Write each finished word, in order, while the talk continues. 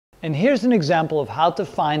And here's an example of how to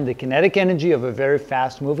find the kinetic energy of a very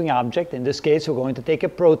fast moving object. In this case, we're going to take a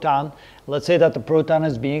proton. Let's say that the proton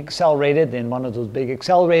is being accelerated in one of those big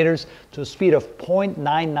accelerators to a speed of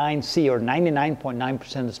 0.99 c, or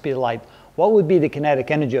 99.9% the speed of light. What would be the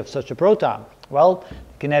kinetic energy of such a proton? Well, the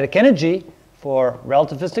kinetic energy for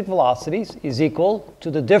relativistic velocities is equal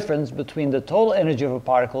to the difference between the total energy of a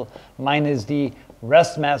particle minus the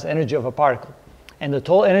rest mass energy of a particle. And the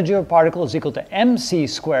total energy of a particle is equal to mc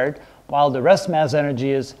squared, while the rest mass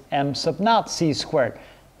energy is m sub naught c squared.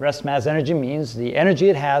 Rest mass energy means the energy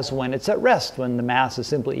it has when it's at rest, when the mass is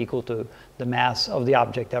simply equal to the mass of the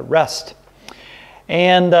object at rest.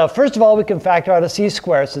 And first of all, we can factor out a c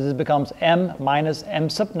squared, so this becomes m minus m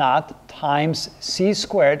sub naught times c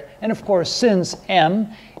squared. And of course, since m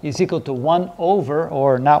is equal to 1 over,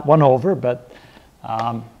 or not 1 over, but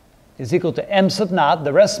is equal to m sub naught,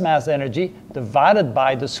 the rest mass energy, divided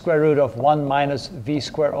by the square root of 1 minus v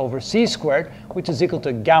squared over c squared, which is equal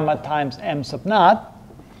to gamma times m sub naught.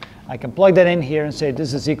 I can plug that in here and say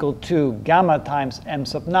this is equal to gamma times m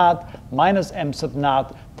sub naught minus m sub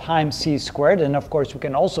naught times c squared. And of course, we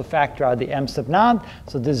can also factor out the m sub naught.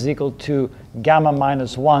 So this is equal to gamma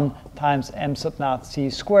minus 1 times m sub naught c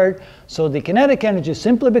squared. So the kinetic energy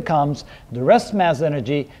simply becomes the rest mass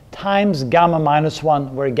energy times gamma minus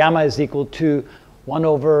 1, where gamma is equal to 1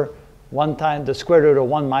 over 1 times the square root of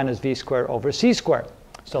 1 minus v squared over c squared.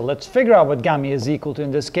 So let's figure out what gamma is equal to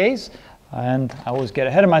in this case. And I always get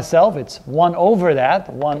ahead of myself. It's 1 over that,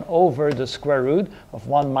 1 over the square root of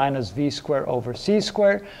 1 minus v squared over c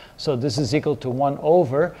squared. So this is equal to 1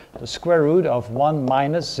 over the square root of 1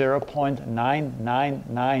 minus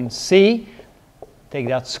 0.999 c. Take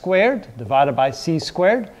that squared, divided by c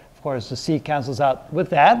squared. Of course, the c cancels out with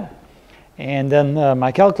that. And then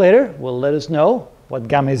my calculator will let us know what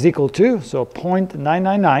gamma is equal to. So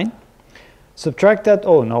 0.999. Subtract that,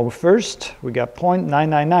 oh no, first we got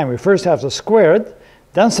 0.999. We first have the squared,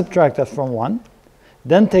 then subtract that from 1,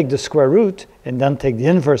 then take the square root, and then take the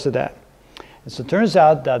inverse of that. And so it turns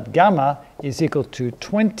out that gamma is equal to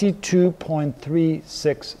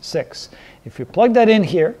 22.366. If you plug that in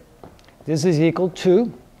here, this is equal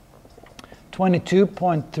to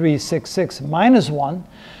 22.366 minus 1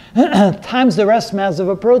 times the rest mass of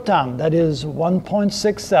a proton, that is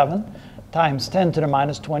 1.67. times 10 to the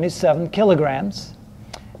minus 27 kilograms.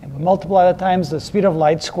 And we multiply that times the speed of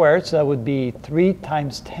light squared, so that would be 3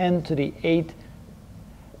 times 10 to the 8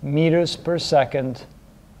 meters per second,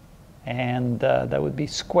 and that would be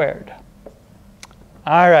squared.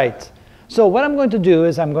 All right, so what I'm going to do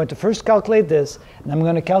is I'm going to first calculate this, and I'm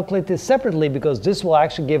going to calculate this separately because this will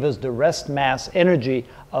actually give us the rest mass energy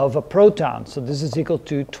of a proton. So this is equal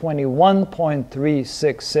to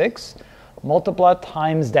 21.366. multiply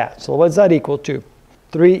times that. So what's that equal to?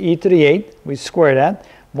 3e to the 8, we square that,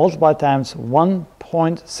 multiply times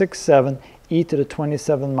 1.67 e to the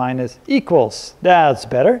 27 minus equals. That's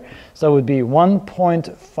better. So that would be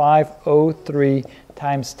 1.503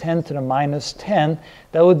 times 10 to the minus 10.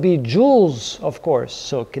 That would be joules, of course.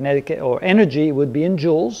 So kinetic or energy would be in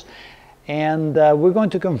joules. And we're going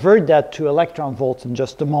to convert that to electron volts in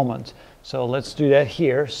just a moment. So let's do that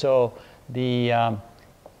here. So the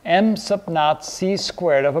m sub naught c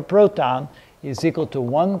squared of a proton is equal to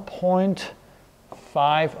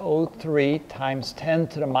 1.503 times 10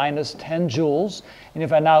 to the minus 10 joules. And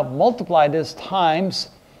if I now multiply this times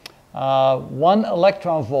 1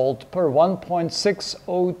 electron volt per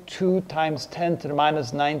 1.602 times 10 to the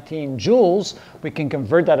minus 19 joules, we can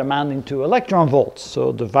convert that amount into electron volts.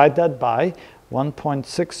 So divide that by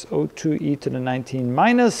 1.602 e to the 19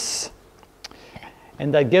 minus,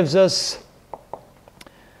 and that gives us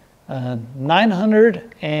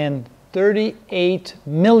 938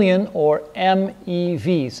 million, or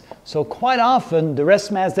MeVs. So quite often, the rest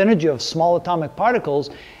mass energy of small atomic particles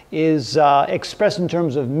is expressed in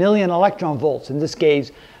terms of million electron volts. In this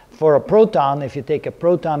case, for a proton, if you take a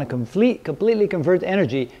proton and completely convert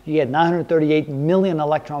energy, you get 938 million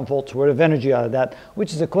electron volts worth of energy out of that,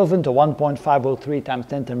 which is equivalent to 1.503 times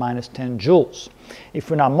 10 to the minus 10 joules. If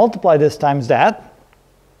we now multiply this times that,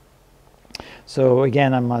 so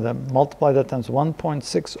again, I'm going to multiply that times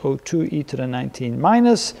 1.602 e to the 19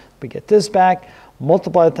 minus. We get this back.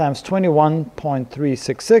 Multiply it times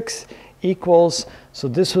 21.366 equals, so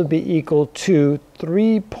this would be equal to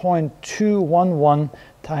 3.211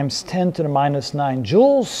 times 10 to the minus 9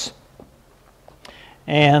 joules.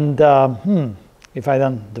 And if I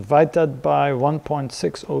then divide that by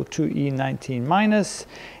 1.602 e 19 minus,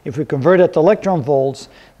 if we convert it to electron volts,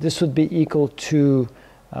 this would be equal to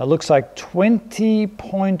looks like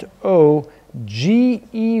 20.0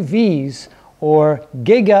 GeVs, or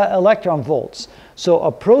giga electron volts. So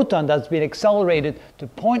a proton that's been accelerated to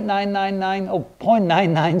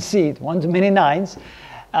 0.999 c, one too many nines,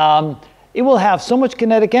 it will have so much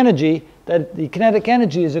kinetic energy that the kinetic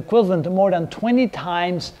energy is equivalent to more than 20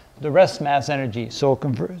 times the rest mass energy. So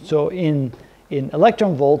in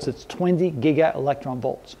electron volts, it's 20 giga electron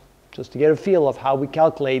volts. Just to get a feel of how we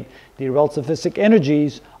calculate the relativistic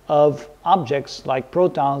energies of objects like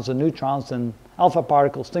protons and neutrons and alpha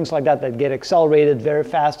particles, things like that, that get accelerated very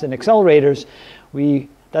fast in accelerators.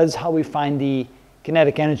 That is how we find the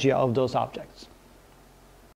kinetic energy of those objects.